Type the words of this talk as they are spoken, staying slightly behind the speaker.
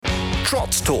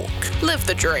Trots Talk. Live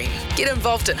the dream. Get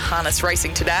involved in harness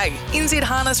racing today. NZ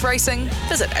Harness Racing.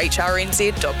 Visit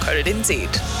hrnz.co.nz.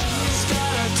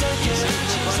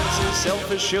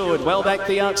 Self-assured, well back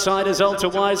the outside is Ultra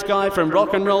Wise Guy from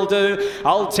Rock and Roll Do,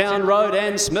 Old Town Road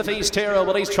and Smithy's Terror.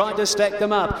 Well, he's tried to stack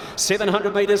them up.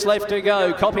 700 metres left to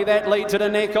go. Copy that lead to the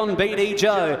neck on BD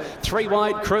Joe. 3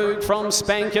 wide Krug from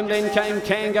Spankham, then came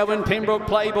Kango and Pembroke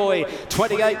Playboy.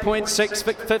 28.6,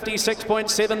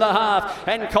 56.7 the half,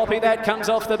 and copy that comes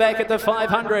off the back at the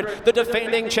 500. The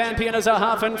defending champion is a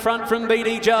half in front from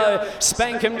BD Joe.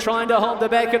 Spankham trying to hold the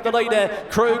back of the leader.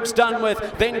 Krug's done with,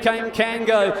 then came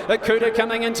Kango. Akuta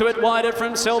coming into it wider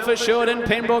from Self-Assured and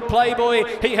Pembroke Playboy.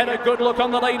 He had a good look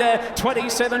on the leader.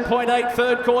 27.8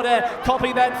 third quarter.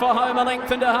 Copy that for home, a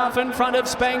length and a half in front of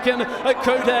Spankham.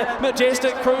 Akuta,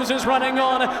 Majestic Cruise is running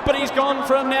on, but he's gone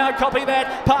from now. Copy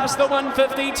that, past the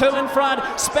 152 in front.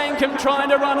 Spankham trying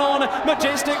to run on.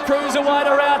 Majestic Cruiser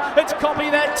wider out. It's Copy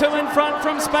that 2 in front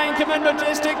from Spankham and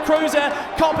Majestic Cruiser.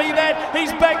 Copy that,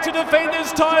 he's back to defend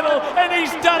his title, and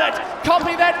he's done it.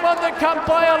 Copy that won the cup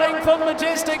by a length on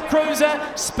Majestic Cruiser.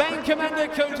 Spankham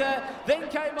and Akuta. Then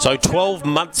came so 12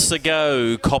 months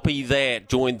ago, Copy That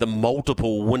joined the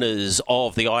multiple winners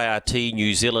of the IRT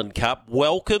New Zealand Cup.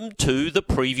 Welcome to the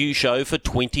preview show for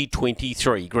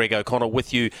 2023. Greg O'Connor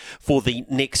with you for the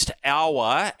next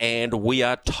hour, and we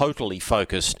are totally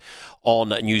focused on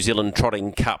New Zealand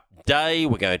Trotting Cup Day.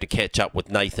 We're going to catch up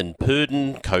with Nathan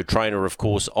Purdon, co-trainer, of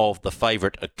course, of the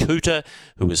favourite Akuta,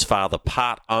 who his father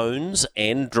part owns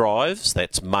and drives.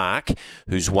 That's Mark,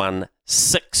 who's won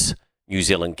 6 New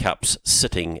Zealand Cups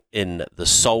sitting in the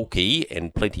sulky,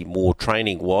 and plenty more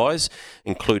training-wise,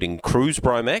 including Cruise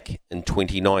Bromac in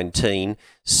 2019,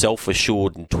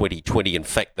 Self-Assured in 2020. In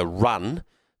fact, the run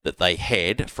that they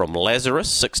had from Lazarus,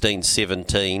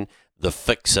 16-17, the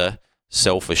Fixer,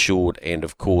 Self-Assured, and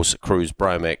of course Cruise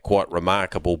Bromac, quite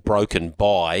remarkable, broken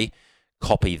by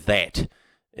Copy That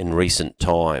in recent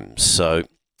times. So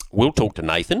we'll talk to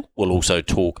Nathan. We'll also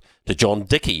talk to John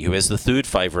Dickey, who has the third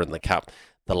favourite in the Cup,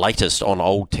 the latest on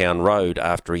Old Town Road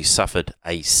after he suffered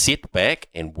a setback,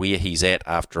 and where he's at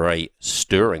after a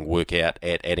stirring workout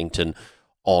at Addington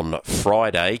on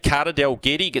Friday. Carter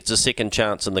Dalgety gets a second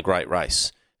chance in the great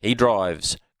race. He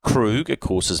drives Krug, of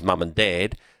course, his mum and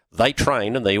dad. They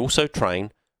train, and they also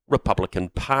train Republican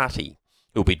Party,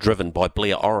 who'll be driven by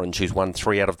Blair Orange, who's won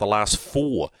 3 out of the last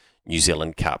 4 New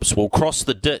Zealand Cups. We'll cross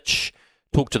the ditch,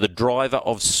 talk to the driver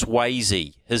of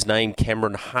Swayze, his name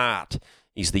Cameron Hart.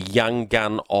 He's the young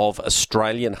gun of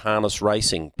Australian harness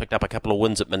racing. Picked up a couple of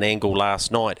wins at Menangle last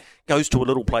night. Goes to a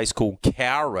little place called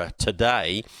Cowra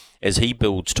today as he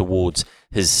builds towards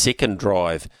his second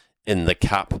drive in the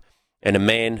Cup. And a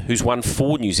man who's won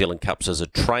 4 New Zealand Cups as a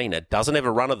trainer, doesn't have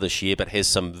a runner this year, but has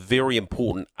some very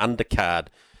important undercard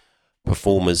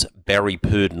performers. Barry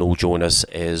Purdon will join us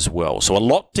as well. So a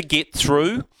lot to get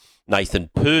through. Nathan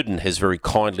Purdon has very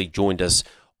kindly joined us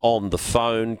on the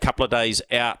phone. Couple of days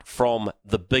out from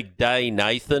the big day,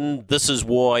 Nathan. This is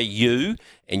why you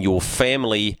and your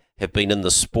family have been in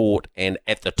the sport and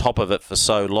at the top of it for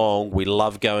so long. We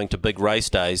love going to big race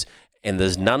days, and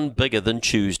there's none bigger than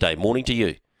Tuesday. Morning to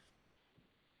you.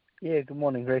 Yeah, good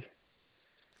morning, Greg.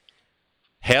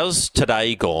 How's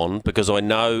today gone? Because I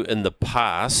know in the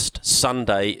past,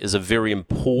 Sunday is a very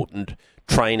important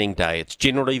training day. It's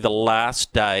generally the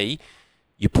last day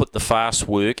you put the fast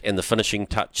work and the finishing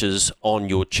touches on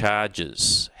your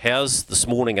charges. How's this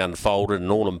morning unfolded,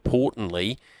 and all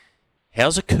importantly,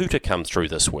 how's Akuta come through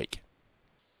this week?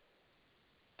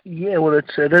 Yeah, well,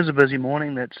 it is a busy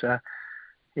morning. That's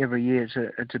every year.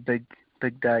 It's a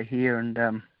big day here,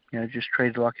 and just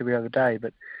treated like every other day.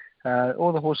 But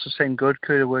all the horses seem good.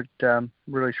 Kuta worked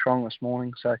really strong this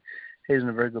morning, so he's in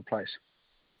a very good place.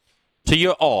 To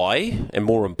your eye, and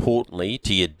more importantly,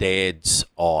 to your dad's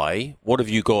eye, what have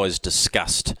you guys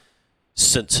discussed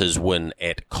since his win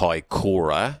at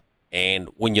Kaikoura? And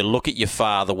when you look at your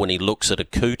father, when he looks at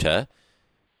Akuta,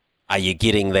 are you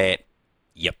getting that,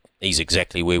 yep, he's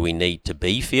exactly where we need to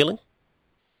be feeling?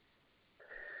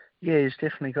 Yeah, he's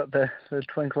definitely got the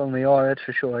twinkle in the eye, that's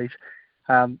for sure.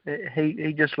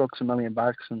 He just looks $1 million,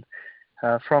 and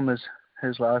from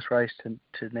his last race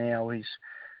to now, he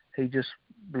just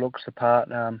looks the part.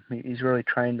 He's really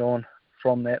trained on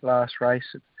from that last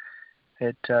race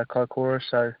at Kaikoura.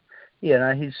 So,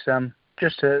 he's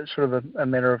just a sort of a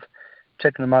matter of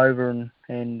ticking him over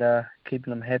and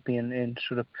keeping him happy and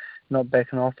sort of not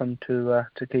backing off him to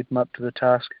keep him up to the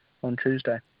task on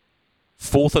Tuesday.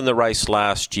 4th in the race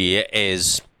last year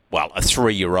as, well, a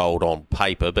 3-year-old on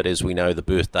paper, but as we know, the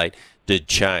birth date did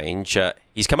change.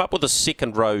 He's come up with a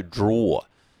second row draw.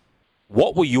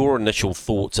 What were your initial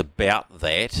thoughts about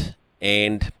that?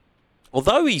 And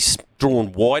although he's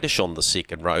drawn wideish on the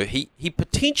second row, he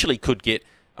potentially could get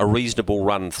a reasonable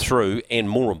run through, and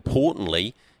more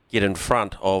importantly, get in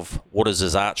front of what is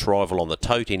his arch rival on the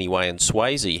tote anyway in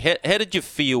Swayze. How did you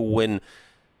feel when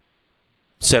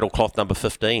saddlecloth number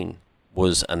 15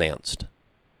 was announced?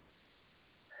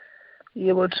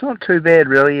 Yeah, well, it's not too bad,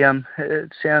 really.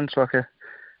 It sounds like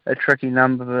a tricky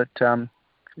number, but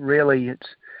really,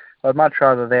 I'd much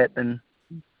rather that than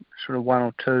sort of one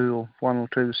or two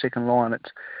the second line. It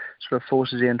sort of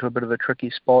forces you into a bit of a tricky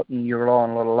spot, and you rely on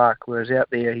a lot of luck. Whereas out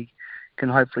there, he can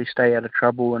hopefully stay out of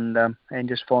trouble and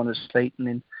just find his feet and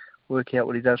then work out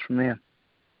what he does from there.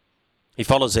 He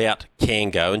follows out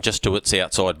Kango and just to its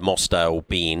outside Mossdale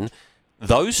Ben.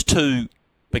 Those two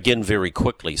begin very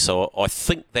quickly, so I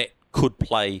think that could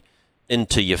play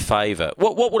into your favour.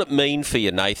 What would it mean for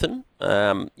you, Nathan?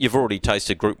 You've already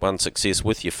tasted Group 1 success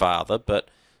with your father, but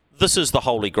this is the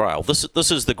holy grail.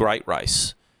 This is the great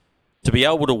race. To be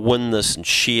able to win this and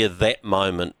share that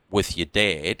moment with your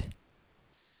dad,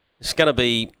 it's going to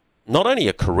be not only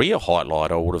a career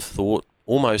highlight, I would have thought,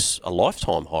 almost a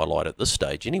lifetime highlight at this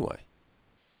stage anyway.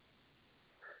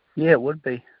 Yeah, it would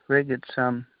be, Greg. It's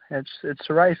a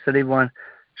race that everyone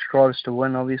strives to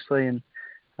win, obviously, and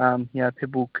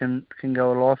people can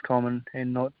go a lifetime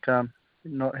and not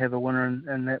have a winner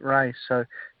in that race. So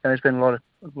there's been a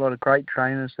lot of great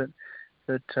trainers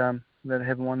that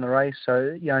haven't won the race.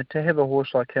 So to have a horse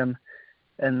like him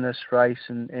in this race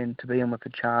and to be in with a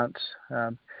chance,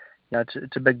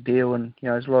 it's a big deal, and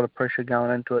there's a lot of pressure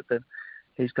going into it that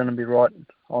he's going to be right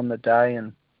on the day,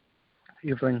 and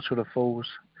everything sort of falls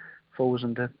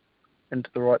into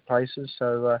the right places.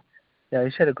 So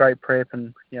he's had a great prep,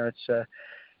 and it's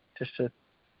just a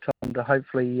time to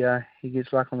hopefully he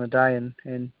gets luck on the day,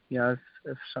 and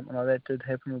if something like that did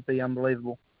happen, it would be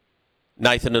unbelievable.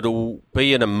 Nathan, it'll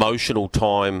be an emotional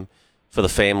time for the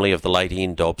family of the late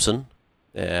Ian Dobson.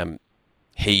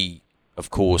 He, of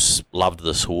course, loved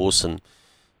this horse and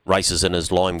races in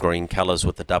his lime green colours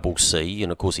with the Double C,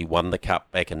 and of course he won the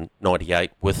Cup back in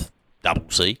 '98 with Double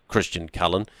C, Christian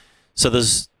Cullen. So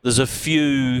there's a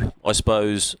few, I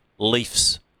suppose,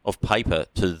 leaves of paper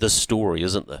to this story,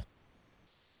 isn't there?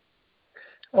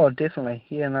 Oh, definitely.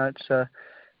 Yeah, no,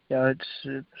 it's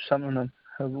something that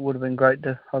would have been great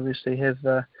to obviously have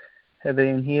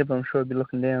Ian here, but I'm sure he'll be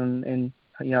looking down and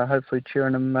hopefully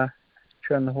cheering the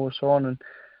horse on,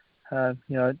 and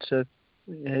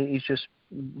he's just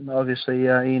obviously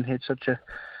Ian had such a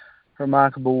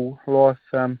remarkable life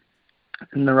in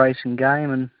the racing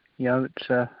game, and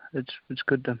it's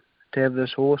good to have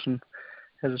this horse, and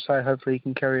as I say, hopefully he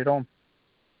can carry it on.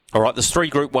 All right, there's 3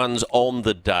 Group 1s on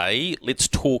the day. Let's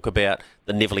talk about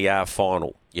the Neville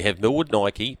final. You have Millwood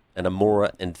Nike and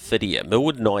Amora Infidia.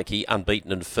 Millwood Nike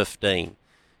unbeaten in 15.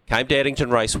 Came to Addington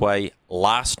Raceway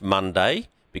last Monday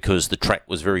because the track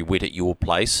was very wet at your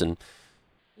place. And,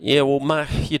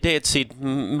 your dad said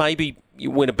maybe you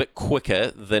went a bit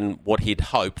quicker than what he'd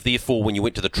hoped. Therefore, when you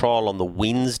went to the trial on the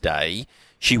Wednesday,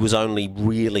 she was only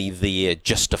really there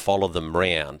just to follow them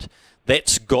round.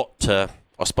 That's got to,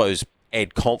 I suppose,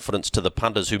 add confidence to the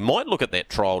punters who might look at that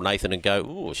trial, Nathan, and go,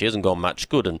 oh, she hasn't gone much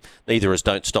good, and neither has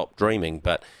Don't Stop Dreaming.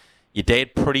 But your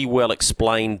dad pretty well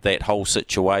explained that whole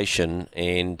situation,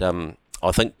 and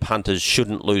I think punters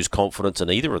shouldn't lose confidence in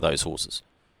either of those horses.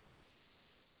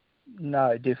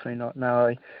 No, definitely not. No,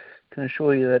 I can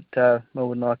assure you that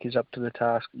Millwood Nike's up to the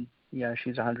task. And,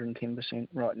 she's 110%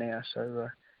 right now, so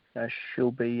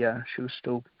she'll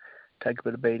still take a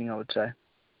bit of beating, I would say.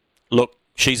 Look,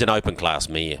 she's an open class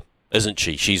mare, isn't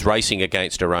she? She's racing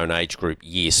against her own age group,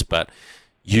 yes, but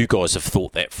you guys have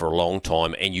thought that for a long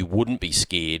time, and you wouldn't be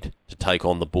scared to take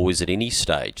on the boys at any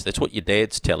stage. That's what your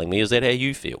dad's telling me. Is that how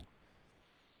you feel?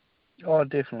 Oh,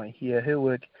 definitely. Yeah, her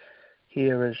work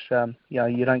here is,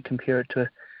 you don't compare it to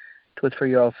a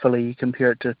 3-year-old filly. You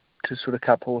compare it to sort of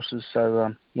cup horses.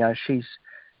 So,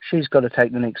 she's got to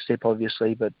take the next step,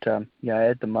 obviously, but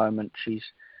at the moment she's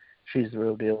the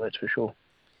real deal. That's for sure.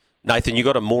 Nathan, you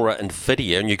got Amora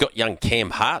Infidia, and you got young Cam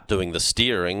Hart doing the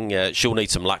steering. She'll need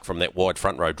some luck from that wide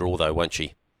front row draw, though, won't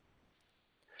she?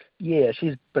 Yeah,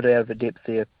 she's a bit out of her depth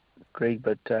there, Greg.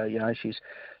 But it's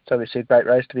obviously a great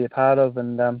race to be a part of,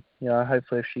 and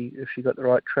hopefully if she got the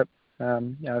right trip,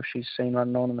 if she's seen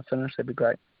running on in the finish, that'd be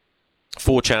great.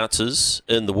 4 chances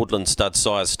in the Woodland Stud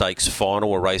Sire Stakes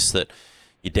final, a race that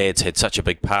your dad's had such a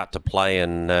big part to play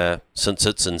in since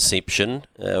its inception.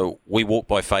 We Walk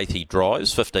by Faith he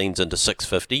drives, 15s into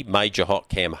 650. Major Hot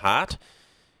Cam Hart.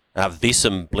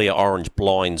 Vesem Blair Orange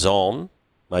Blinds on.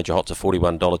 Major Hot's a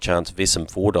 $41 chance, Vesem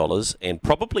 $4. And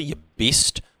probably your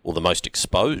best, or the most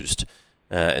exposed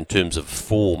in terms of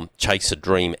form. Chase a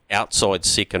Dream outside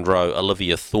second row.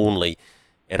 Olivia Thornley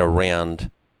at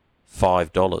around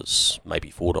 $5,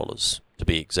 maybe $4 to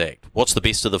be exact. What's the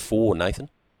best of the four, Nathan?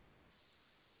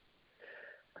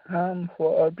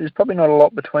 Well, there's probably not a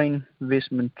lot between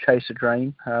Vessam and Chase a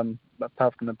Dream,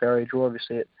 apart from the barrier draw.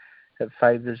 Obviously, it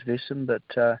favours Vessam, but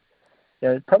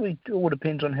it probably all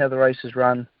depends on how the races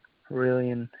run, really.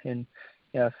 And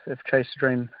if Chase a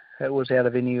Dream was out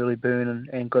of any early burn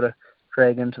and got a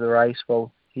drag into the race,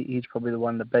 well, he's probably the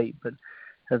one to beat. But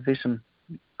if Vessam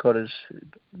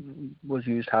was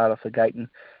used hard off the gate and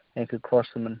could cross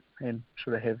them and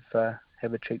sort of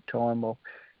have a cheap time, well,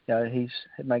 it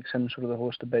makes him sort of the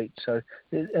horse to beat. So,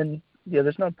 and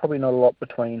there's probably not a lot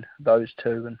between those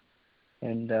two,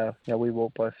 and we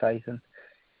walk by faith,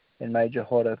 and Major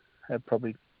Hot are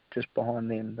probably just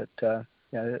behind them. But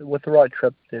with the right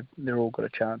trip, they're all got a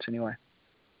chance anyway.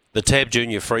 The Tab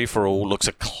Junior Free for All looks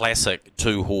a classic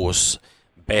two-horse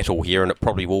battle here, and it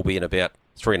probably will be in about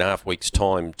 3.5 weeks'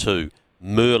 time too.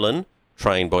 Merlin,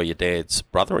 trained by your dad's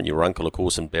brother and your uncle, of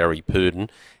course, and Barry Purdon,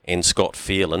 and Scott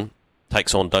Phelan,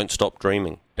 takes on Don't Stop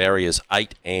Dreaming. Barriers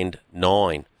 8 and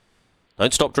 9.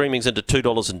 Don't Stop Dreaming's into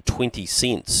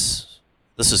 $2.20.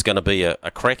 This is going to be a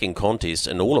cracking contest,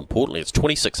 and all importantly, it's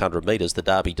 2,600 metres, the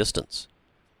Derby distance.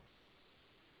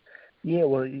 Yeah,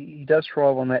 well, he does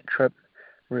thrive on that trip,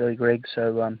 really, Greg.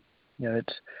 So,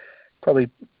 it's probably,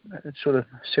 it sort of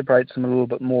separates them a little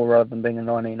bit more rather than being a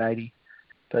 1980.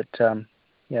 But,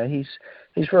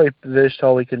 he's very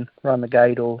versatile. He can run the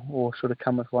gate or sort of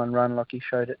come with one run like he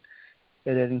showed it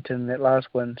at Addington that last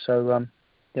win. So,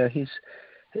 he's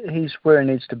where he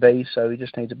needs to be, so he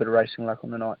just needs a bit of racing luck on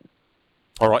the night.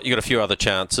 All right, you got a few other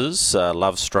chances.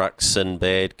 Love Struck,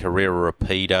 Sinbad, Carrera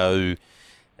Rapido,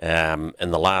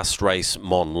 in the last race,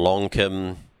 Mon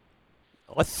Lonkum.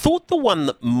 I thought the one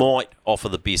that might offer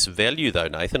the best value, though,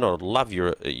 Nathan, I'd love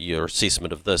your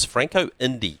assessment of this. Franco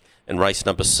Indy in race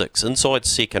number 6, inside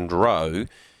second row.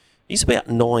 He's about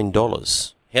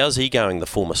 $9. How's he going, the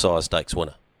former Sire Stakes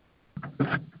winner?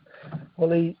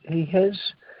 Well,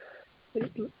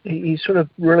 he's sort of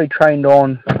really trained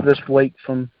on this week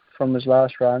from his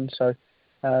last run, so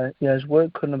his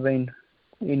work couldn't have been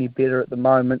any better at the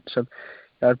moment. So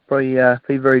I'd probably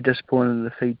be very disappointed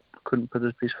if he couldn't put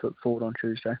his best foot forward on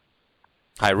Tuesday.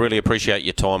 I really appreciate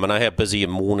your time. I know how busy a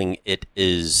morning it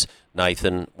is,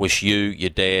 Nathan. Wish you,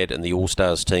 your dad, and the All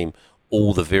Stars team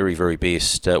all the very, very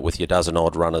best with your dozen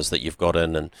odd runners that you've got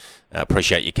in, and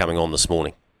appreciate you coming on this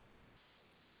morning.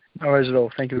 No worries at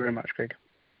all. Thank you very much, Greg.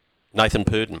 Nathan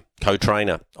Purdon,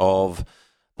 co-trainer of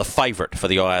the favourite for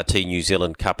the IRT New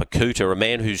Zealand Cup, Akuta, a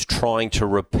man who's trying to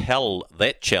repel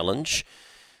that challenge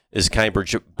is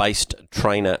Cambridge-based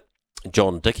trainer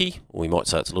John Dickey. We might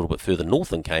say it's a little bit further north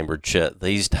than Cambridge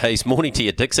these days. Morning to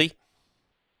you, Dixie.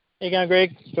 How you going,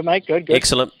 Greg? Good, mate. Good.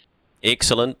 Excellent.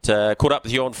 Caught up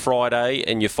with you on Friday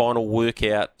in your final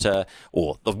workout,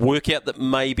 or the workout that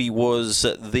maybe was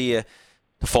there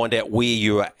to find out where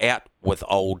you were at with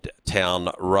Old Town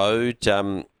Road.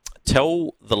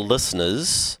 Tell the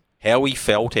listeners how he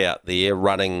felt out there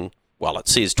running, well, it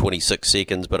says 26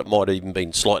 seconds, but it might have even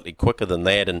been slightly quicker than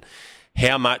that, and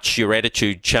how much your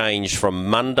attitude changed from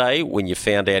Monday when you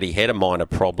found out he had a minor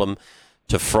problem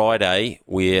to Friday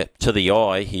where, to the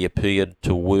eye, he appeared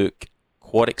to work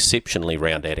quite exceptionally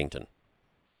round Addington.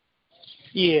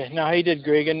 Yeah, no, he did,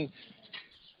 Greg, and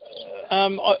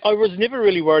I was never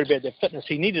really worried about their fitness.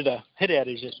 He needed a hit out,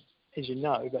 as you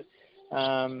know, but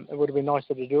it would have been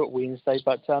nicer to do it Wednesday.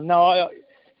 But I'm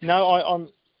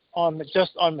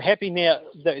happy now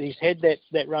that he's had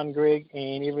that run, Greg,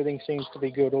 and everything seems to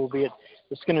be good, albeit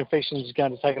the skin infection is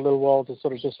going to take a little while to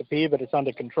sort of disappear, but it's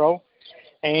under control.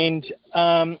 And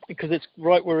because it's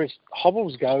right where his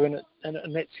hobbles go, and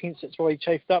in that sense, that's why he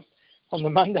chafed up on the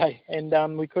Monday,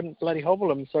 and we couldn't bloody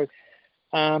hobble him. So,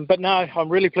 but no, I'm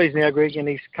really pleased now, Greg, and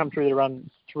he's come through the run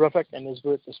terrific, and his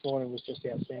work this morning was just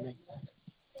outstanding.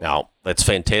 Now, that's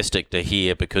fantastic to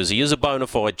hear, because he is a bona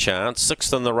fide chance.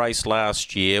 6th in the race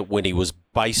last year when he was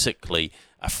basically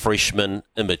a freshman,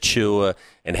 immature,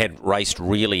 and hadn't raced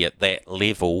really at that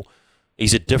level.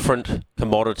 He's a different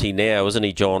commodity now, isn't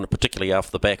he, John, particularly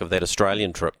after the back of that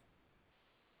Australian trip?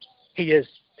 He is,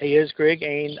 Greg,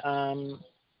 and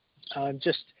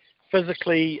just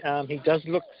physically, he does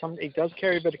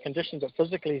carry a bit of condition, but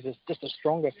physically he's just a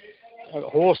stronger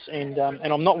horse, and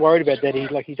I'm not worried about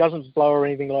that. He doesn't blow or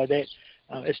anything like that.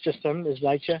 It's just him, his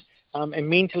nature, and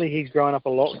mentally he's grown up a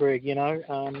lot, Greg. You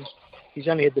know, he's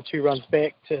only had the 2 runs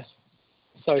back to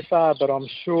so far, but I'm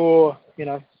sure, you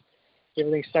know,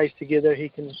 everything stays together. He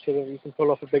can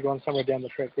pull off a big one somewhere down the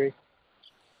track, Greg.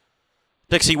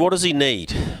 Dixie, what does he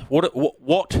need?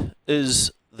 What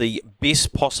is the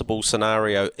best possible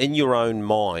scenario in your own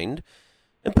mind,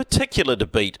 in particular to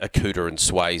beat Akuta and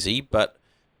Swayze, but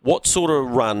what sort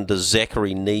of run does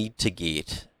Zachary need to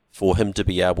get for him to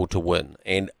be able to win?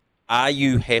 And are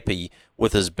you happy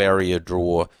with his barrier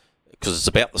draw? Because it's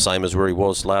about the same as where he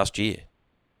was last year.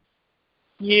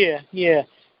 Yeah.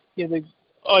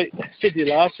 I said to you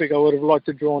last week I would have liked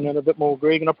to draw in a bit more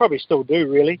Greg, and I probably still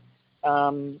do, really.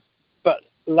 But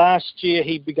last year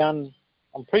he began,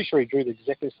 I'm pretty sure he drew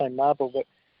exactly the same marble, but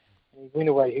he went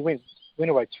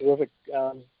away terrific.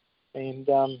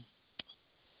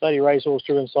 Bloody Racehorse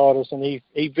drew inside us, and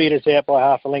he beat us out by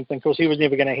half a length, and of course he was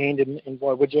never going to hand it, and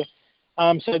why would you?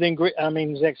 So then,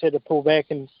 Zach had to pull back,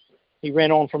 and he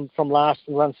ran on from last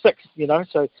and run sixth,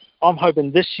 So I'm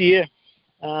hoping this year,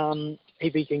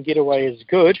 if he can get away as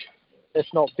good, if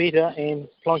not better, and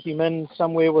plonk him in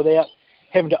somewhere without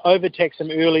having to overtax him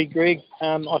early, Greg.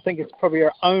 I think it's probably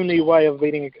our only way of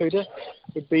beating Akuta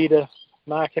would be to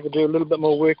Mark have to do a little bit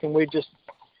more work, and we're just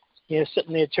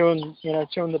sitting there chewing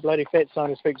the bloody fat, so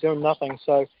to speak, doing nothing.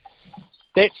 So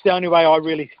that's the only way I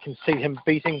really can see him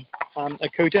beating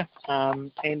Akuta,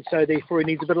 and so therefore he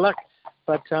needs a bit of luck.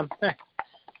 But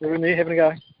we're in there having a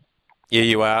go. Yeah,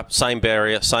 you are. Same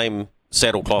barrier, same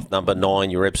saddlecloth number 9.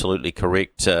 You're absolutely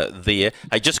correct there.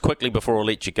 Hey, just quickly before I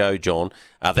let you go, John,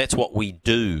 that's what we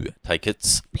do take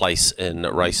its place in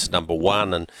race number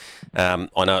 1. And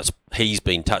I know he's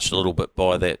been touched a little bit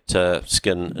by that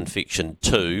skin infection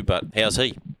too, but how's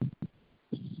he?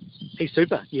 He's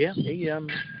super, yeah.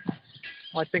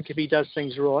 I think if he does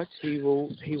things right, he will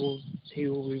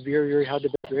be very, very hard to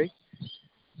beat, Greg.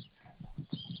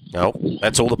 Oh,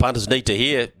 that's all the punters need to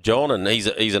hear, John, and he's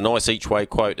a nice each-way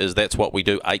quote, is that's what we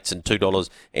do, $8s and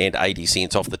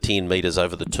 $2.80 off the 10 metres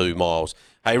over the 2 miles.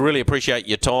 Hey, really appreciate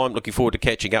your time. Looking forward to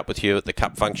catching up with you at the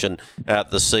Cup function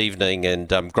this evening, and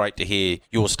great to hear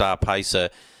your star pacer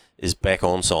is back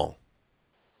on song.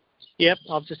 Yep,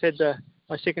 I've just had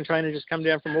my second trainer just come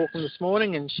down from Auckland this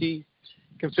morning, and she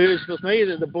confirms with me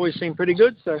that the boys seem pretty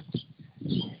good, so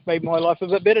made my life a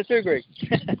bit better too, Greg.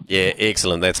 Yeah,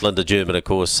 excellent. That's Linda German, of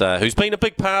course, who's been a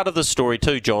big part of the story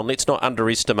too, John. Let's not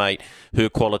underestimate her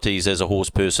qualities as a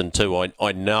horse person too.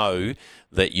 I know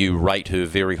that you rate her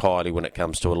very highly when it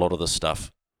comes to a lot of this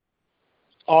stuff.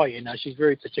 Oh, yeah, no, she's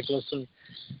very particular, and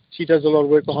she does a lot of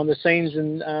work behind the scenes,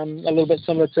 and a little bit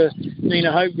similar to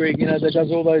Nina Hope, Greg, that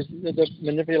does all those the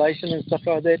manipulation and stuff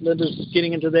like that. Linda's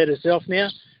getting into that herself now,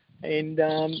 and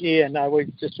we're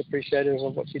just appreciative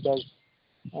of what she does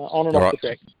on and off the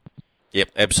track.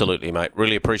 Yep, absolutely, mate.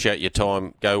 Really appreciate your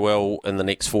time. Go well in the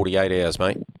next 48 hours,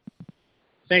 mate.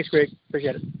 Thanks, Greg.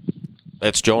 Appreciate it.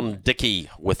 That's John Dickey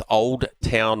with Old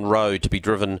Town Road to be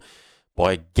driven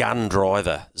by gun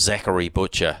driver Zachary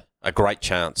Butcher. A great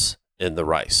chance in the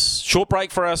race. Short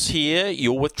break for us here.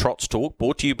 You're with Trots Talk,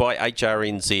 brought to you by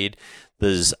HRNZ.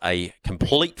 There's a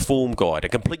complete form guide, a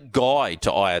complete guide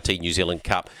to IRT New Zealand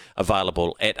Cup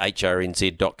available at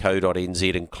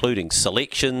hrnz.co.nz, including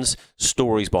selections,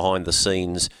 stories behind the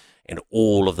scenes, and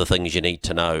all of the things you need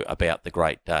to know about the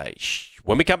great day.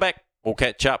 When we come back, we'll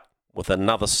catch up with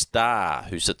another star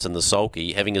who sits in the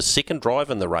sulky, having his second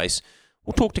drive in the race.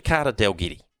 We'll talk to Carter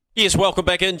Dalgety. Yes, welcome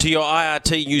back into your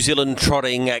IRT New Zealand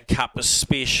Trotting Cup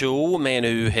special. A man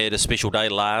who had a special day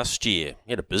last year.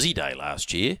 He had a busy day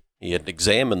last year. He had an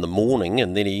exam in the morning,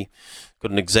 and then he got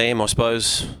an exam, I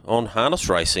suppose, on harness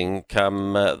racing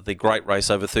come the great race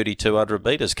over 3,200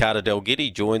 metres. Carter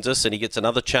Dalgety joins us, and he gets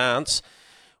another chance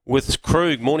with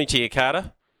Krug. Morning to you,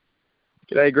 Carter.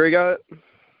 G'day, Grego.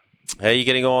 How are you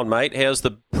getting on, mate? How's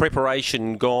the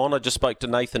preparation gone? I just spoke to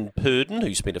Nathan Purden,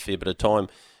 who spent a fair bit of time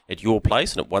at your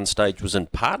place and at one stage was in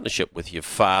partnership with your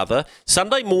father.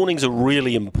 Sunday morning's a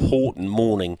really important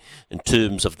morning in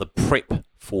terms of the prep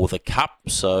for the Cup,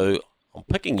 so I'm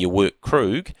picking your work,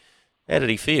 Krug. How did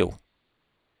he feel?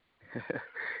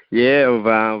 Yeah,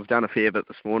 we've done a fair bit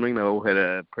this morning. They all had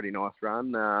a pretty nice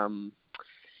run.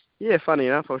 Funny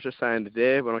enough, I was just saying to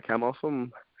Dad when I come off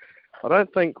them, I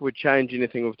don't think we'd change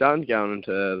anything we've done going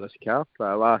into this Cup.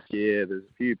 Last year there's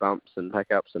a few bumps and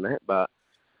hiccups and that, but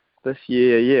this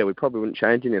year, we probably wouldn't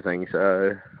change anything,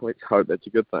 so let's hope that's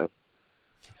a good thing.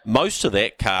 Most of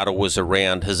that, Carter, was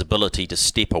around his ability to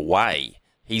step away.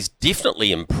 He's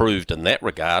definitely improved in that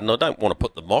regard, and I don't want to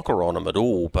put the mocker on him at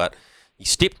all, but he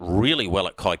stepped really well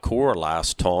at Kaikoura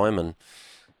last time, and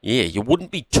yeah, you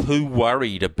wouldn't be too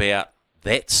worried about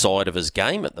that side of his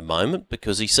game at the moment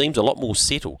because he seems a lot more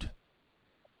settled.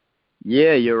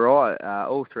 Yeah, you're right.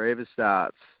 All three of his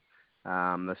starts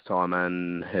this time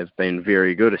and have been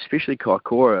very good, especially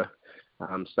Kaikoura.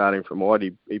 Starting from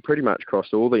wide, he pretty much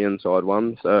crossed all the inside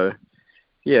ones, so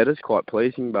Yeah, it is quite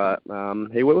pleasing, but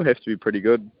he will have to be pretty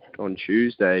good on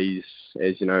Tuesdays,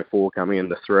 as you know, 4 coming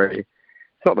into 3.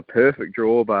 It's not the perfect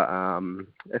draw, but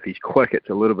if he's quick, it's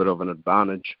a little bit of an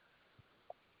advantage.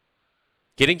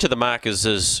 Getting to the markers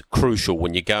is crucial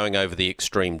when you're going over the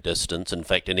extreme distance. In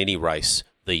fact, in any race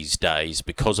these days,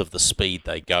 because of the speed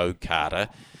they go, Carter.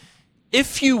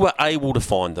 If you were able to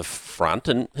find the front,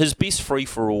 and his best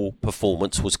free-for-all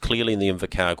performance was clearly in the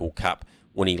Invercargill Cup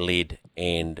when he led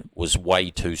and was way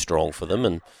too strong for them,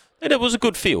 and it was a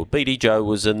good field. BD Joe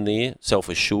was in there, Self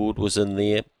Assured was in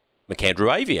there,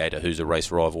 McAndrew Aviator, who's a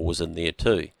race rival, was in there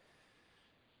too.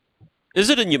 Is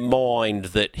it in your mind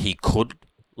that he could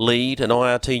lead an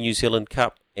IRT New Zealand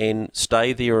Cup and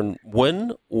stay there and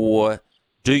win, or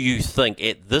do you think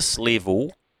at this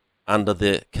level, under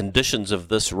the conditions of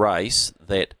this race,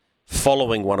 that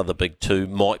following one of the big two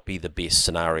might be the best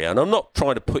scenario? And I'm not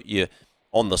trying to put you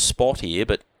on the spot here,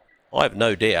 but I have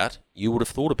no doubt you would have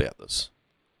thought about this.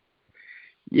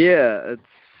 Yeah,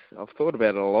 I've thought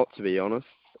about it a lot, to be honest.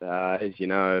 As you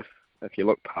know, if you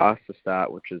look past the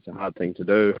start, which is a hard thing to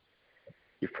do,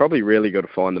 you've probably really got to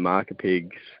find the marker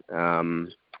pegs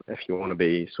if you want to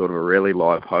be sort of a really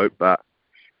live hope. But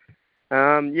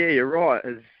yeah, you're right.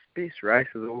 His best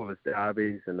races, all of his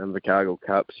derbies and Invercargill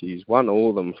Cups, he's won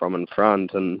all of them from in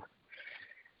front. And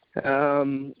how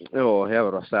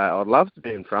would I say? I'd love to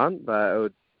be in front, but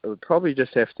it would probably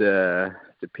just have to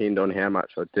depend on how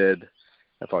much I did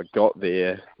if I got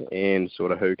there and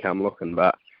sort of who come looking.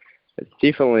 But it's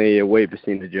definitely a wee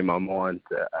percentage in my mind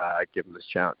to give him this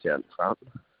chance out in front.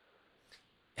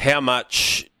 How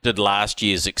much did last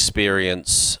year's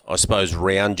experience, I suppose,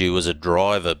 round you as a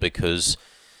driver? Because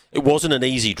it wasn't an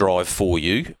easy drive for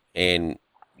you and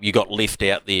you got left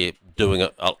out there doing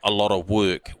a lot of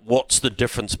work. What's the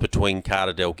difference between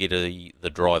Carter Dalgety, the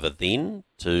driver then,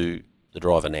 to the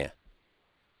driver now?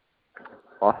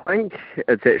 I think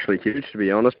it's actually huge, to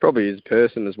be honest. Probably as a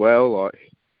person as well.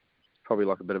 Probably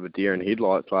like a bit of a deer in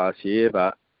headlights last year,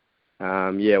 but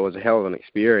it was a hell of an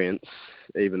experience,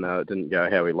 even though it didn't go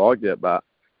how we liked it. But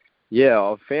yeah,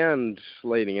 I've found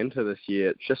leading into this year,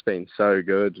 it's just been so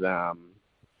good. I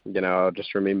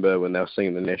just remember when they were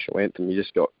singing the national anthem, you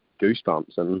just got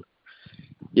goosebumps. And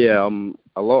yeah, I'm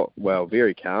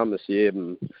very calm this year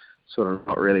and sort of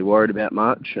not really worried about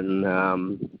much. And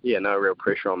no real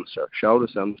pressure on the shoulder,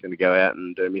 so I'm just going to go out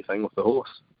and do my thing with the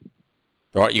horse.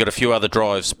 All right, you got a few other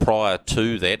drives prior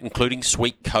to that, including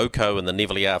Sweet Coco in the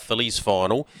Neville Fillies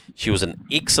final. She was an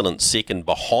excellent second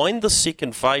behind the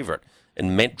second favourite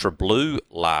in Mantra Blue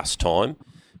last time.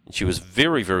 And she was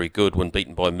very, very good when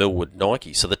beaten by Millwood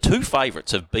Nike. So the two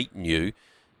favourites have beaten you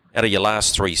out of your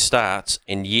last 3 starts,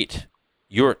 and yet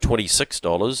you're at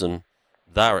 $26 and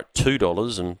they're at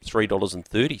 $2 and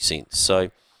 $3.30.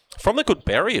 So from the good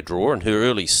barrier draw and her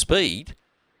early speed,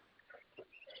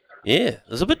 yeah,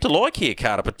 there's a bit to like here,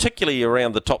 Carter, particularly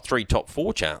around the top 3, top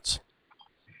 4 chance.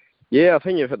 Yeah, I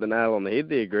think you've hit the nail on the head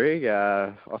there, Greg.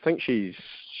 I think she's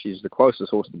the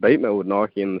closest horse to beat Millwood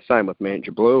Nike, and the same with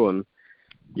Mantra Blue. And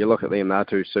you look at them, they're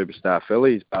 2 superstar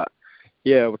fillies. But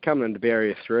yeah, we're coming into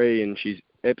barrier 3, and she's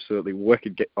absolutely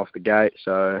wicked off the gate.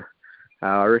 So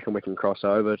I reckon we can cross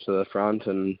over to the front,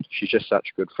 and she's just such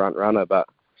a good front runner. But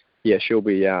yeah, she'll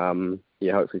be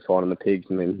hopefully finding the pegs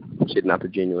and then setting up a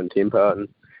genuine tempo and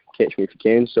catch me if you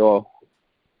can. So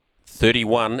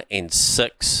 31 and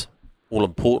 6. All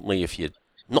importantly, if you're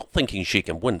not thinking she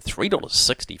can win,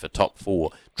 $3.60 for top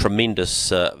 4. Tremendous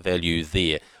value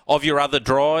there. Of your other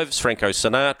drives, Franco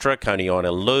Sinatra, Coney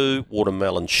Island Lou,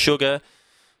 Watermelon Sugar,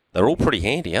 they're all pretty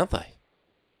handy, aren't they?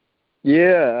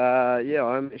 Yeah,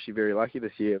 I'm actually very lucky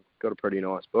this year. Got a pretty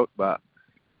nice book, but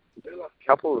a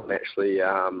couple of them actually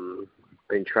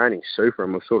been training super,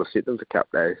 and we've sort of set them for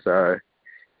Cup Day. So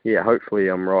yeah, hopefully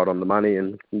I'm right on the money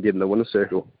and can get in the winner's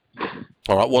circle.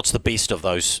 All right, what's the best of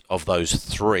those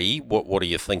 3? What are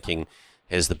you thinking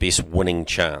has the best winning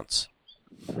chance?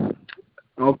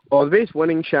 The best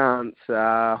winning chance,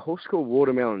 horse called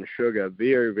Watermelon Sugar.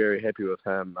 Very, very happy with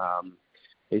him.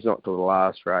 He's not till the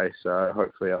last race, so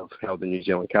hopefully I've held the New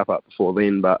Zealand Cup up before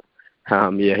then. But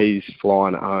he's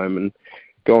flying at home and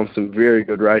gone some very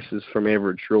good races from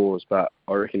average draws, but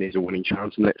I reckon he's a winning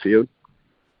chance in that field.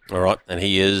 All right, and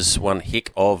he is one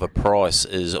heck of a price,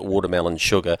 is Watermelon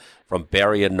Sugar, from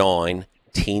barrier 9,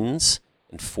 10s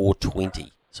and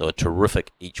 420. So a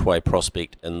terrific each-way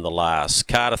prospect in the last.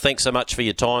 Carter, thanks so much for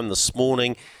your time this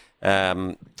morning.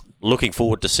 Looking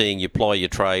forward to seeing you ply your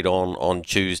trade on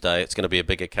Tuesday. It's going to be a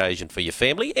big occasion for your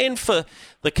family and for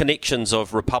the connections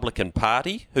of Republican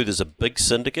Party, who there's a big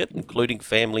syndicate, including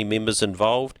family members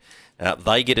involved.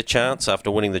 They get a chance after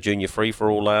winning the Junior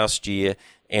Free-for-All last year,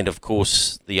 and of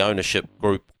course the ownership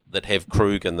group that have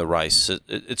Krug in the race.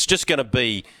 It's just going to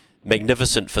be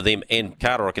magnificent for them. And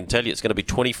Carter, I can tell you, it's going to be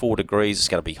 24 degrees. It's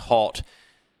going to be hot.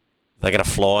 They're going to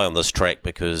fly on this track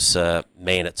because,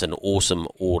 man, it's an awesome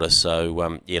order.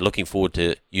 So, looking forward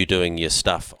to you doing your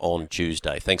stuff on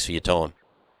Tuesday. Thanks for your time.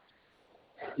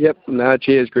 Yep. No,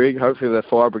 cheers, Greg. Hopefully the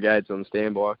fire brigade's on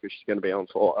standby because she's going to be on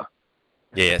fire.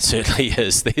 Yeah, it certainly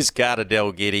is. There's Carter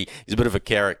Dalgetty. He's a bit of a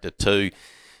character too.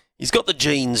 He's got the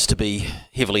genes to be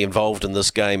heavily involved in this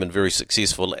game and very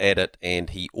successful at it, and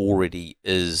he already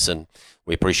is, and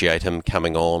we appreciate him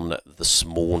coming on this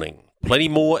morning. Plenty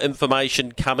more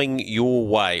information coming your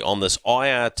way on this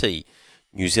IRT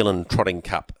New Zealand Trotting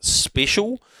Cup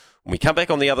special. When we come back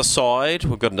on the other side,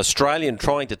 we've got an Australian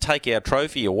trying to take our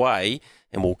trophy away,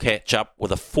 and we'll catch up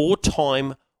with a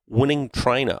 4-time winning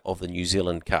trainer of the New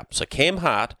Zealand Cup. So Cam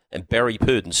Hart and Barry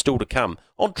Purdon still to come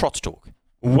on Trots Talk.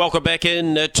 Welcome back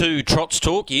in to Trots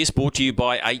Talk. Yes, brought to you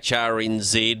by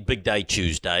HRNZ. Big day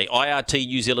Tuesday. IRT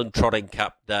New Zealand Trotting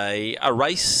Cup Day. A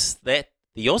race that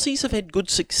the Aussies have had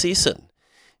good success in,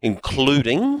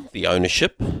 including the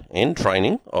ownership and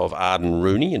training of Arden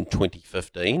Rooney in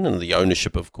 2015 and the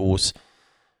ownership, of course,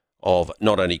 of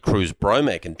not only Cruz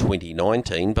Bromack in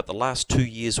 2019, but the last 2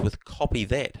 years with Copy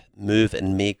That, Merv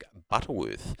and Meg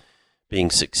Butterworth being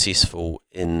successful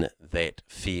in that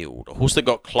field. A horse that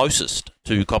got closest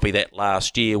to Copy That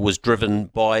last year was driven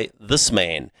by this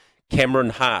man,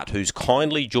 Cameron Hart, who's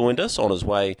kindly joined us on his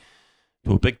way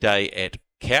to a big day at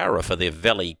Cowra for their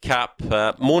Valley Cup.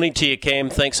 Morning to you, Cam.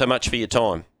 Thanks so much for your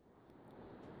time.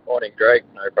 Morning, Greg.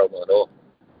 No problem at all.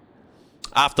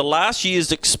 After last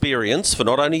year's experience for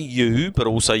not only you, but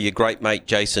also your great mate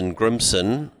Jason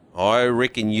Grimson, I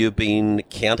reckon you've been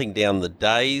counting down the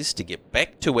days to get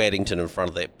back to Addington in front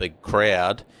of that big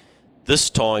crowd. This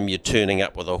time you're turning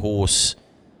up with a horse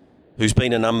who's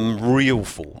been in unreal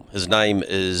form. His name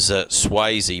is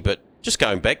Swayze, but just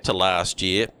going back to last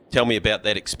year, tell me about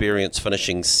that experience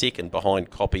finishing second behind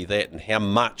Copy That and how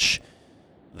much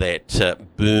that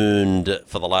burned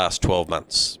for the last 12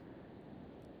 months.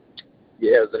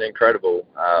 Yeah, it was an incredible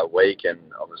week and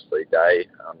obviously day,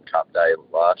 Cup Day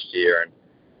last year. And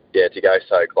yeah, to go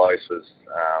so close was,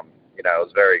 it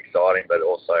was very exciting, but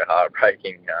also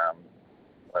heartbreaking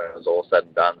when it was all said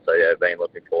and done. So yeah, been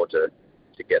looking forward to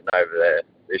getting over there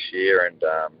this year and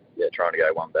trying to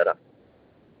go one better.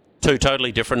 Two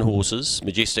totally different horses.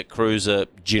 Majestic Cruiser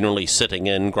generally sitting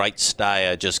in. Great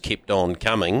Stayer just kept on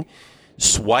coming.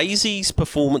 Swayze's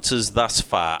performances thus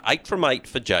far, 8 from 8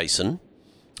 for Jason,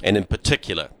 and in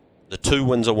particular, the 2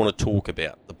 wins I want to talk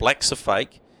about. The Black's a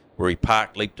Fake, where he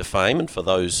parked Leap to Fame, and for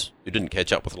those who didn't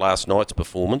catch up with last night's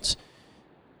performance,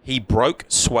 he broke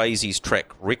Swayze's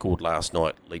track record last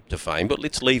night, Leap to Fame, but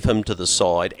let's leave him to the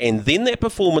side. And then that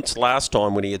performance last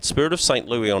time when he had Spirit of St.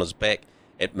 Louis on his back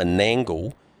at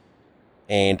Menangle,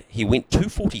 and he went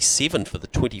 247 for the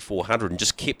 2400 and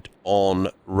just kept on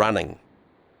running.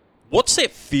 What's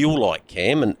that feel like,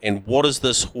 Cam, and what is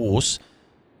this horse,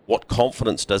 what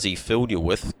confidence does he fill you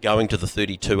with going to the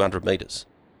 3200 metres?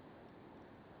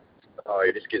 Oh,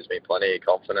 he just gives me plenty of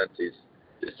confidence. He's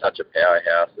just such a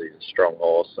powerhouse. He's a strong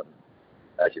horse, and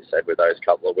as you said, with those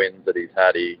couple of wins that he's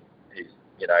had, he's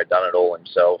done it all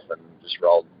himself and just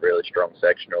rolled really strong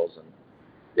sectionals. And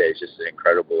yeah, he's just an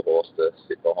incredible horse to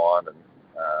sit behind. And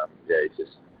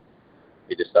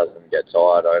he just doesn't get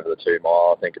tired over the 2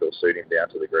 mile. I think it'll suit him down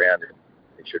to the ground, and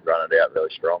he should run it out really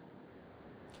strong.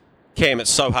 Cam, it's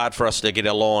so hard for us to get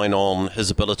a line on his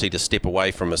ability to step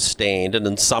away from a stand, and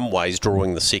in some ways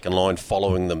drawing the second line,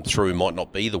 following them through might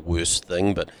not be the worst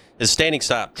thing, but his standing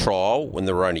start trial, when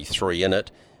there were only 3 in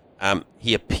it,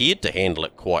 he appeared to handle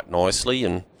it quite nicely.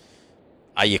 And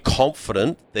are you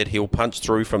confident that he'll punch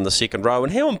through from the second row?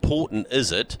 And how important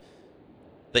is it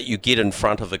that you get in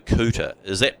front of a cooter?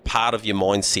 Is that part of your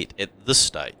mindset at this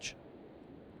stage?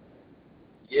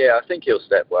 Yeah, I think he'll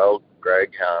step well,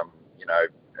 Greg.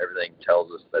 Everything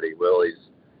tells us that he will. He's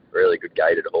a really good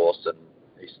gaited horse, and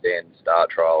his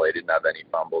start trial, he didn't have any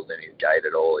fumbles in his gait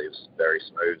at all. He was very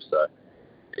smooth, so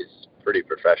he's a pretty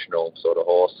professional sort of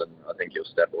horse, and I think he'll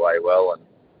step away well. And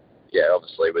yeah,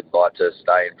 obviously we'd like to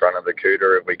stay in front of the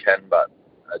cooter if we can, but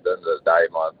at the end of the day,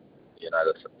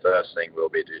 the first thing will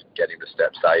be to get him to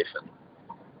step safe. And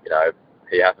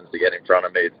he happens to get in front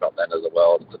of me, it's not the end of the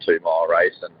world. It's a 2 mile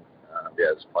race, and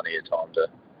there's plenty of time to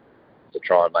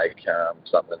try and make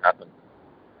something happen.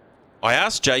 I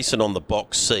asked Jason on the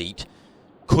box seat,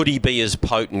 could he be as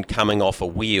potent coming off a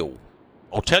wheel?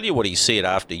 I'll tell you what he said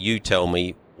after you tell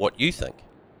me what you think.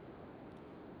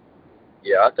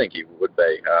 Yeah, I think he would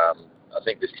be. I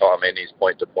think this time in his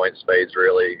point-to-point speed's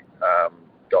really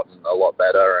gotten a lot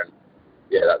better, and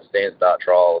that stand start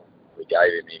trial we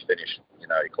gave him, he finished,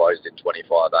 he closed in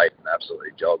 25.8 and absolutely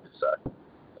jogged. So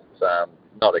it's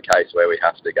not a case where we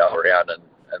have to go around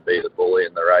and be the bully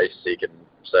in the race. He can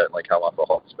certainly come up a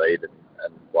hot speed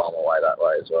and blow him away that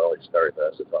way as well. He's very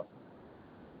versatile.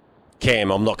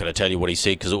 Cam, I'm not going to tell you what he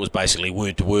said because it was basically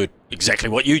word to word exactly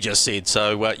what you just said.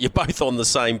 So you're both on the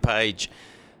same page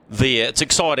there. It's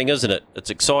exciting, isn't it? It's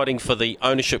exciting for the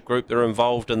ownership group that are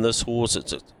involved in this horse.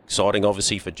 It's exciting,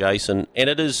 obviously, for Jason. And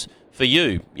it is for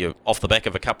you. You're off the back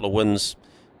of a couple of wins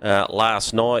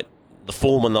last night. The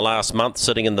form in the last month,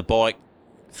 sitting in the bike.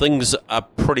 Things are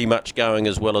pretty much going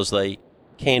as well as they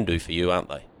can do for you, aren't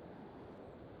they?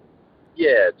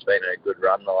 Yeah, it's been a good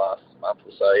run the last month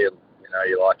or so.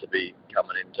 You like to be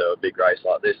coming into a big race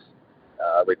like this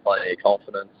with plenty of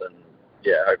confidence, and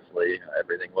hopefully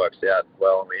everything works out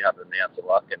well and we have an ounce of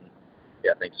luck, and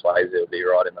I think Swayze will be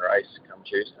right in the race come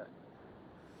Tuesday.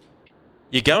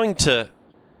 You're going to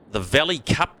the Valley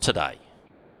Cup today.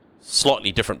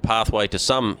 Slightly different pathway to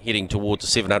some heading towards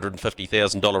a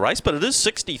 $750,000 race, but it is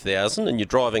 $60,000 and you're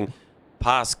driving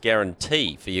Pass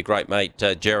Guarantee for your great mate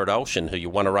Jared Olshan, who you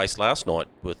won a race last night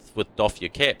with Doff Your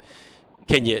Cap.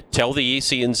 Can you tell the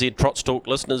ECNZ Trots Talk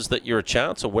listeners that you're a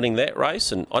chance of winning that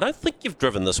race? And I don't think you've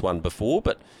driven this one before,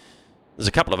 but there's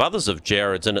a couple of others of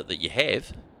Jared's in it that you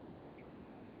have.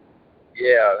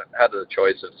 Yeah, I had the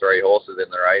choice of 3 horses in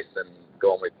the race and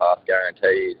gone with Pass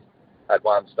Guarantee. Had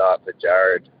one start for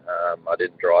Jared. I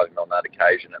didn't drive him on that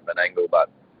occasion at Menangle, but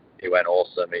he went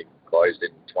awesome. He closed in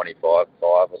 25.5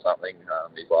 or something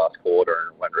his last quarter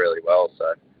and went really well.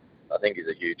 So I think he's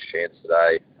a huge chance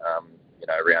today.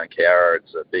 Around Cowra,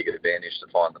 it's a big advantage to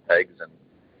find the pegs, and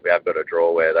we have got a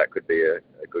draw where that could be a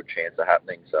good chance of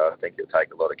happening. So I think it'll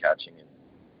take a lot of catching and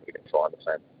we can find the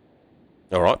plan.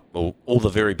 All right. Well, all the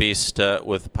very best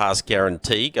with Pass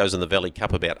Guarantee. Goes in the Valley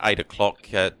Cup about 8 o'clock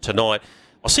tonight.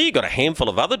 I see you've got a handful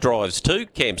of other drives too,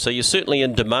 Cam, so you're certainly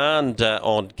in demand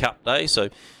on Cup Day. So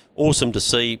awesome to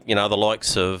see, the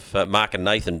likes of Mark and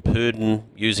Nathan Purden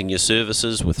using your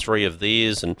services with 3 of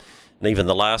theirs, and even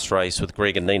the last race with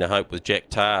Greg and Nina Hope with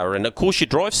Jack Tarr. And, of course, you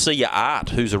drive Sia Art,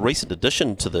 who's a recent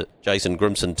addition to the Jason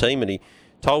Grimson team, and he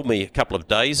told me a couple of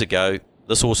days ago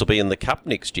this horse will be in the Cup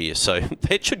next year. So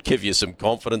that should give you some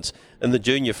confidence in the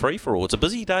junior free-for-all. It's a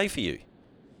busy day for you.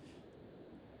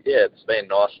 Yeah, it's been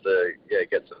nice to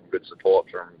get some good support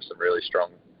from some really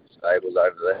strong stables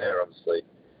over there. Obviously,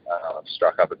 I've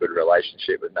struck up a good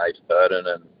relationship with Nate Purden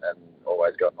and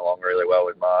always gotten along really well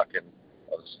with Mark, and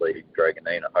obviously Greg and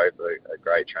Nina Hope are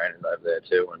great trainers over there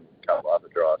too, and a couple other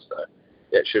drives. So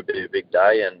it should be a big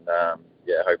day, and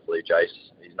hopefully Jace,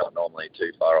 he's not normally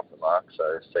too far off the mark,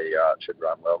 so CR should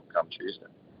run well come Tuesday.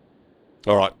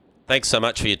 All right. Thanks so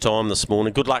much for your time this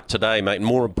morning. Good luck today, mate. And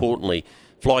more importantly,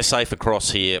 fly safe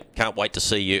across here. Can't wait to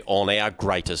see you on our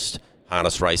greatest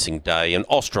harness racing day. And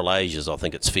Australasia's, I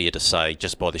think it's fair to say,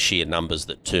 just by the sheer numbers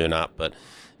that turn up. But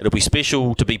it'll be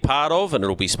special to be part of, and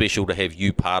it'll be special to have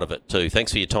you part of it too.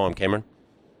 Thanks for your time, Cameron.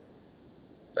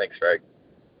 Thanks, Greg.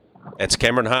 That's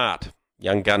Cameron Hart,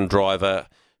 young gun driver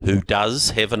who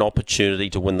does have an opportunity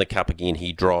to win the Cup again.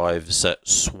 He drives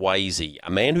Swayze,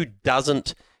 a man who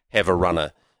doesn't have a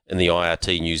runner in the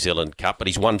IRT New Zealand Cup, but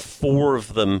he's won 4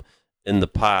 of them in the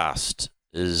past,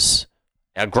 is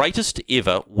our greatest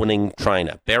ever winning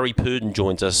trainer. Barry Purden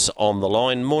joins us on the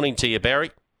line. Morning to you, Barry.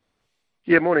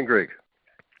 Yeah, morning, Greg.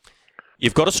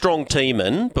 You've got a strong team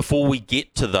in. Before we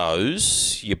get to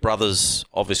those, your brother's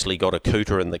obviously got a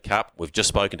cooter in the Cup. We've just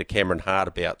spoken to Cameron Hart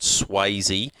about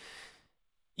Swayze.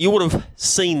 You would have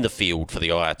seen the field for the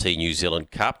IRT New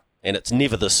Zealand Cup, and it's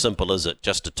never this simple, is it?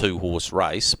 Just a 2-horse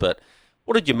race. But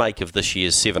what did you make of this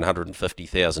year's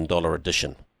 $750,000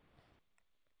 edition?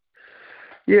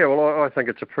 Yeah, well, I think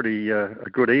it's a pretty a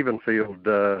good even field,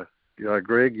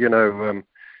 Greg.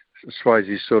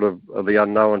 Swayze's sort of the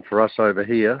unknown for us over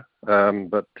here,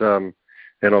 and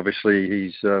obviously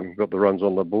he's got the runs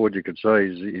on the board. You could say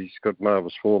he's got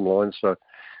marvellous form lines. So,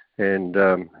 and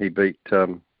he beat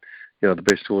the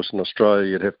best horse in Australia,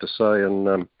 you'd have to say,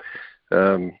 and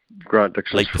Grant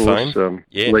Dixon's horse,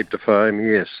 Leap to Fame.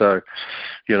 Yeah, so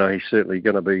he's certainly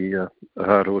going to be a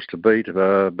hard horse to beat.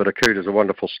 But Akuta's a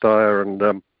wonderful stayer, and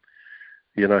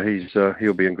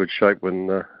he'll be in good shape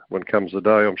when comes the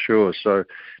day, I'm sure. So,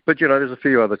 but there's a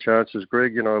few other chances,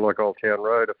 Greg. Like Old Town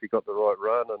Road, if he got the right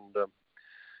run, and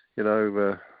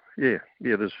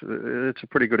it's a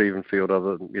pretty good even field.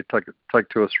 Other than you take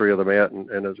 2 or 3 of them out,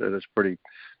 and it's pretty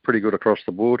good across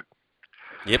the board.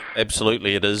 Yep,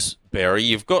 absolutely it is, Barry.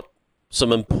 You've got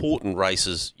some important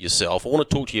races yourself. I want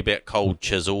to talk to you about Cold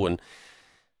Chisel, and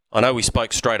I know we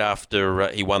spoke straight after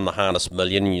he won the Harness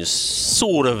Million, and you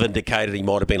sort of indicated he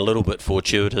might have been a little bit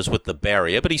fortuitous with the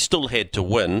barrier, but he still had to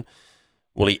win.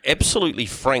 Well, he absolutely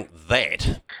franked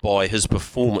that by his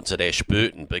performance at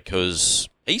Ashburton, because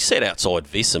he sat outside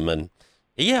Vessam and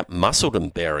he out-muscled him,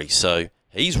 Barry, so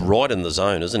he's right in the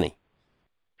zone, isn't he?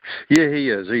 Yeah, he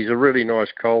is. He's a really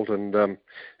nice colt, and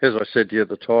as I said to you at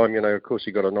the time, of course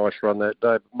he got a nice run that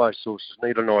day, but most horses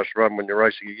need a nice run when you're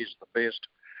racing against the best.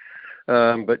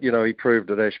 But, he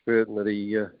proved at Ashburton that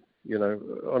he,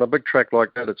 on a big track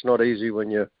like that, it's not easy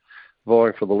when you're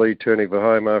vying for the lead, turning for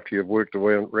home after you've worked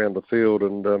around the field,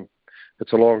 and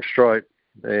it's a long straight,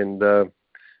 and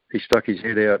he stuck his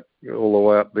head out all the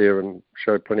way up there and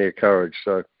showed plenty of courage.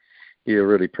 So, yeah,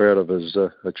 really proud of his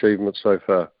achievement so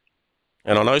far.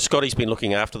 And I know Scotty's been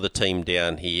looking after the team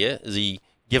down here. Is he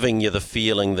giving you the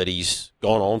feeling that he's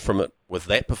gone on from it with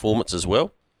that performance as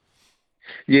well?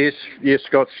 Yes,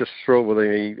 Scott's just thrilled with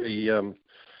him. He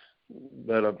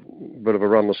had a bit of a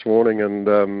run this morning,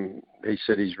 and he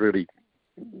said he's really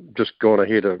just gone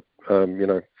ahead of,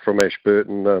 from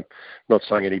Ashburton. Not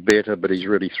saying any better, but he's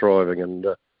really thriving and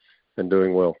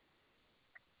doing well.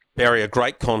 Barry, a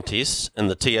great contest in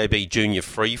the TAB Junior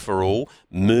Free-for-All.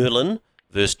 Merlin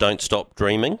versus Don't Stop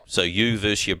Dreaming. So you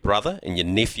versus your brother and your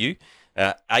nephew.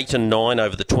 8 and 9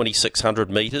 over the 2,600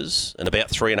 metres. In about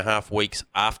 3.5 weeks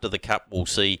after the Cup, we'll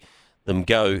see them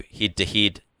go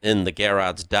head-to-head in the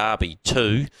Garrard's Derby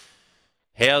too.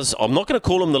 I'm not going to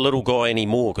call him the little guy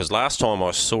anymore, because last time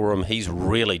I saw him, he's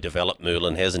really developed,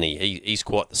 Merlin, hasn't he? He's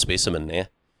quite the specimen now.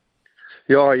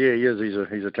 Yeah, he is.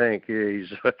 He's a tank. Yeah,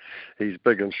 he's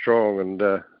big and strong, and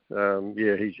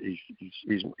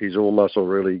he's all muscle,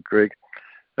 really, Greg.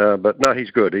 But no,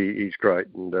 he's good. He's great,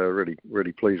 and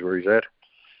really pleased where he's at.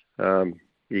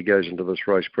 He goes into this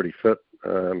race pretty fit.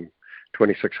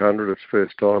 2,600. It's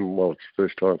first time. Well, it's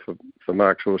first time for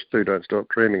Mark's horse too. Don't Stop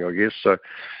Dreaming, I guess. So,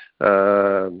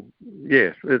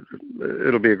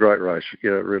 it'll be a great race.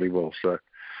 Yeah, it really will. So,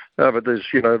 but there's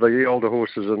the older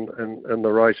horses in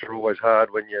the race are always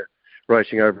hard when you're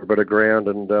racing over a bit of ground,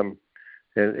 and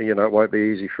it won't be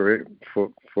easy for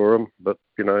him. But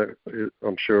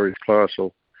I'm sure his class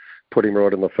will put him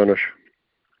right in the finish.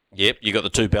 Yep, you got the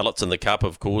two ballots in the Cup,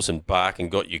 of course, and Barking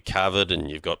got you covered, and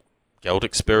you've got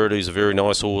Celtic Spirit, who's a very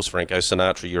nice horse. Franco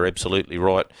Sinatra, you're absolutely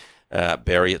right.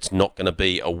 Barry, it's not going to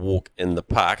be a walk in the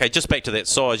park. Hey, just back to that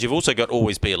size, you've also got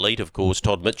Always Be Elite, of course,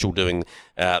 Todd Mitchell doing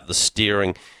the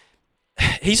steering.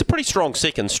 He's a pretty strong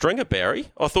second stringer,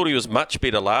 Barry. I thought he was much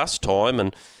better last time,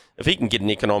 and if he can get an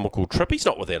economical trip, he's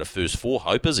not without a first four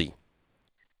hope, is he?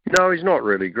 No, he's not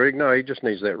really, Greg. No, he just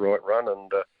needs that right run,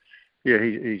 and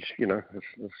he's if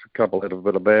a couple had a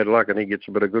bit of bad luck and he gets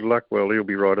a bit of good luck, well, he'll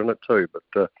be right in it too.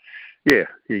 But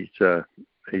he's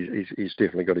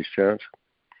definitely got his chance.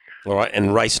 All right,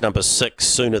 and race number 6,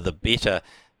 Sooner the Better,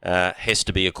 has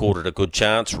to be accorded a good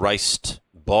chance, raced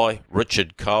by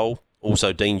Richard Cole,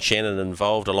 also Dean Shannon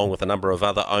involved, along with a number of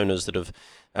other owners that have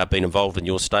been involved in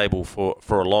your stable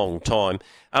for a long time.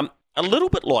 A little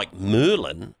bit like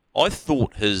Merlin, I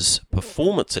thought his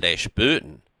performance at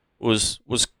Ashburton was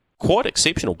quite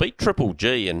exceptional. Beat Triple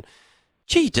G, and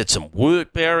he did some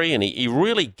work, Barry, and he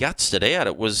really gutsed it out.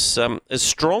 It was as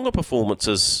strong a performance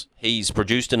as he's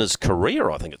produced in his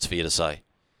career, I think it's fair to say.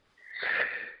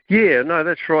 Yeah, no,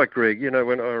 that's right, Greg. I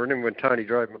remember when Tony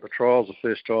drove him at the trials the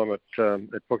first time at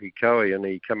Pukekohe, and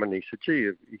he came in and he said, gee,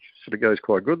 he sort of goes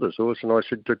quite good, this horse. And I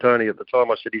said to Tony at the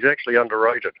time, I said, he's actually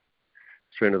underrated.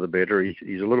 Sooner the Better.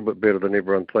 He's a little bit better than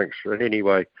everyone thinks. And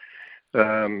anyway,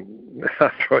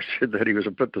 after I said that, he was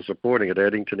a bit disappointing at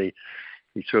Addington.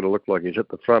 He sort of looked like he'd hit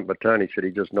the front, but Tony said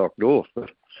he just knocked off.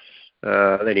 But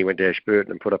then he went to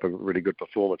Ashburton and put up a really good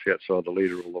performance outside the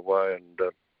leader all the way,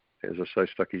 and as I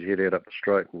say, stuck his head out up the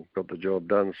straight and got the job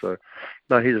done. So,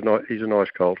 no, he's a nice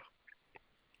colt.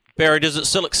 Barry, does it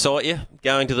still excite you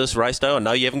going to this race day? I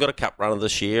know you haven't got a cup runner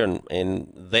this year,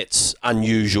 and that's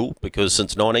unusual, because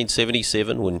since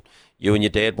 1977, when you and your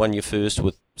dad won your first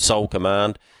with Soul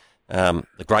Command,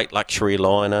 the great luxury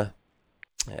liner,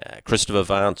 Christopher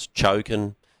Vance,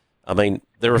 Chokin. I mean,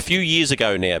 they're a few years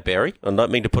ago now, Barry. I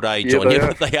don't mean to put age on you,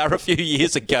 but they are a few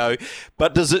years ago.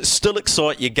 But does it still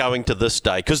excite you going to this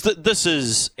day? Because this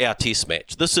is our test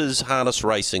match. This is harness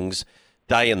racing's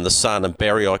day in the sun. And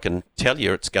Barry, I can tell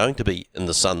you it's going to be in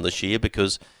the sun this year,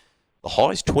 because the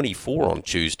high's 24 on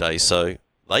Tuesday. So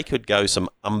they could go some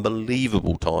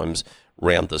unbelievable times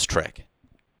round this track.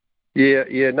 Yeah,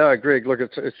 no, Greg, look,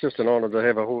 it's just an honour to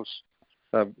have a horse.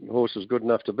 Horse is good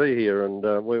enough to be here, and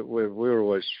we're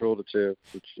always thrilled.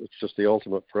 It's just the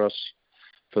ultimate for us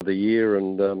for the year,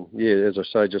 and as I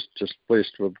say, just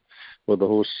blessed with the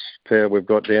horse power we've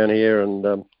got down here,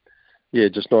 and yeah,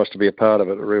 just nice to be a part of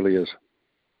it. It really is.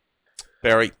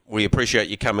 Barry, we appreciate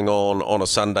you coming on a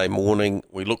Sunday morning.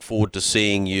 We look forward to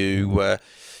seeing you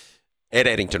at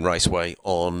Addington Raceway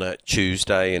on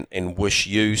Tuesday, and wish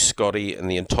you, Scotty, and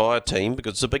the entire team,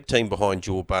 because it's a big team behind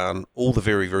your barn, all the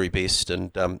very, very best.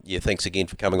 And thanks again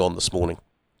for coming on this morning.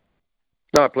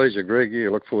 No, pleasure, Greg. Yeah,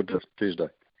 look forward to Tuesday.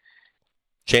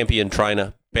 Champion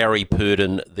trainer Barry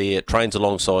Purdon there, trains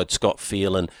alongside Scott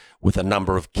Phelan with a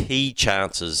number of key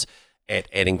chances at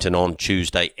Addington on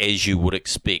Tuesday, as you would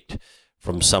expect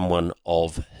from someone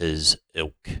of his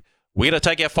ilk. We're going to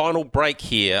take our final break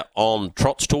here on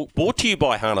Trots Talk, brought to you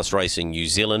by Harness Racing New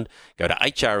Zealand. Go to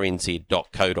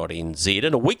hrnz.co.nz.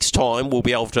 In a week's time, we'll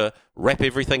be able to wrap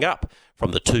everything up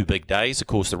from the two big days. Of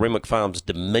course, the Renwick Farms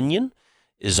Dominion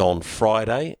is on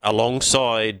Friday,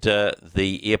 alongside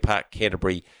the Air Park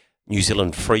Canterbury New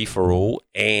Zealand Free-for-All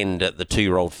and the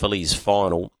 2-year-old fillies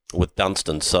final with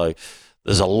Dunstan. So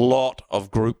there's a lot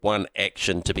of Group 1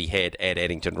 action to be had at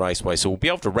Addington Raceway, so we'll be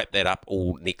able to wrap that up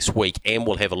all next week, and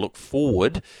we'll have a look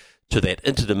forward to that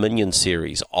Inter-Dominion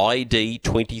series,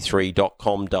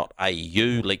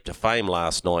 id23.com.au. Leap to fame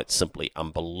last night, simply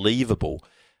unbelievable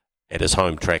at his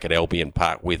home track at Albion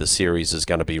Park, where the series is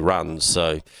going to be run,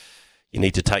 so you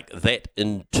need to take that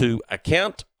into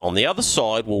account. On the other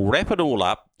side, we'll wrap it all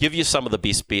up, give you some of the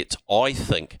best bets I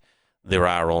think there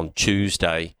are on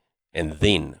Tuesday, and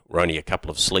then we're only a couple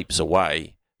of sleeps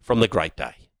away from the great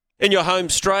day. In your home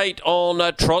straight on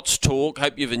Trots Talk,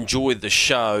 hope you've enjoyed the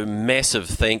show. Massive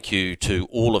thank you to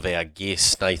all of our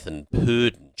guests, Nathan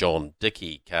Purdon, John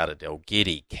Dickey, Carter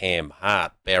Dalgetty, Cam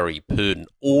Hart, Barry Purdon,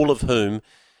 all of whom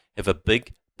have a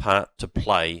big part to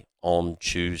play on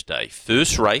Tuesday.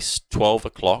 First race, 12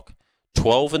 o'clock,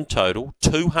 12 in total,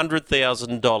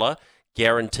 $200,000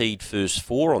 guaranteed first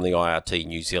four on the IRT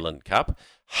New Zealand Cup.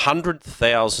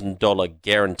 $100,000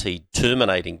 guaranteed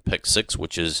terminating pick six,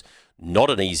 which is not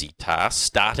an easy task,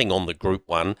 starting on the Group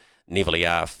 1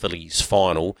 Neville Fillies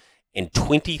final, and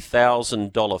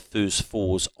 $20,000 first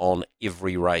fours on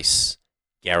every race,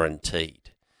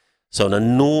 guaranteed. So an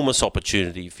enormous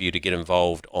opportunity for you to get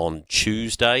involved on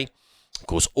Tuesday. Of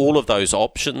course, all of those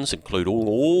options include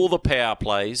all the power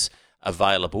plays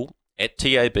available at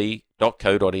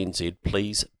tab.co.nz.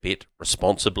 Please bet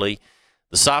responsibly.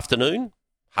 This afternoon,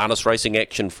 harness racing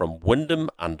action from Wyndham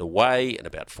underway in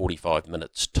about 45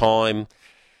 minutes' time.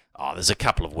 There's a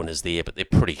couple of winners there, but they're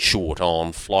pretty short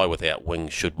on. Fly Without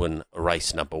Wings should win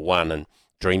race number 1, and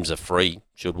Dreams Are Free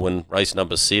should win race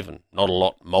number 7. Not a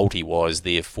lot multi-wise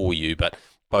there for you, but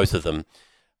both of them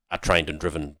are trained and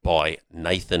driven by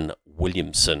Nathan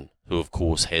Williamson, who of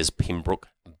course has Pembroke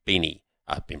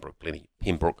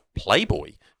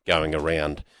Playboy going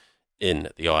around in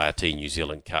the IRT New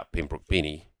Zealand Cup. Pembroke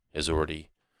Benny has already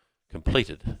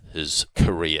completed his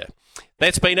career.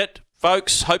 That's been it,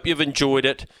 folks. Hope you've enjoyed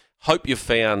it. Hope you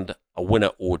found a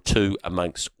winner or two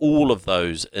amongst all of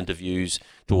those interviews.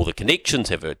 To all the connections,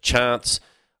 have a chance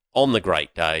on the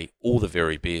great day. All the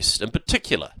very best. In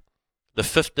particular, the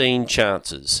 15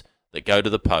 chances that go to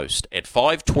the post at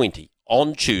 5:20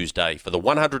 on Tuesday for the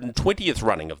 120th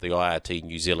running of the IRT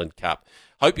New Zealand Cup.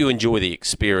 Hope you enjoy the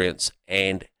experience,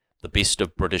 and the best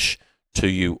of British to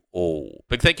you all.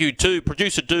 Big thank you to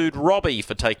producer dude Robbie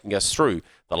for taking us through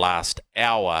the last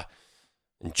hour.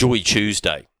 Enjoy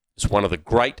Tuesday. It's one of the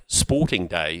great sporting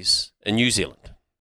days in New Zealand.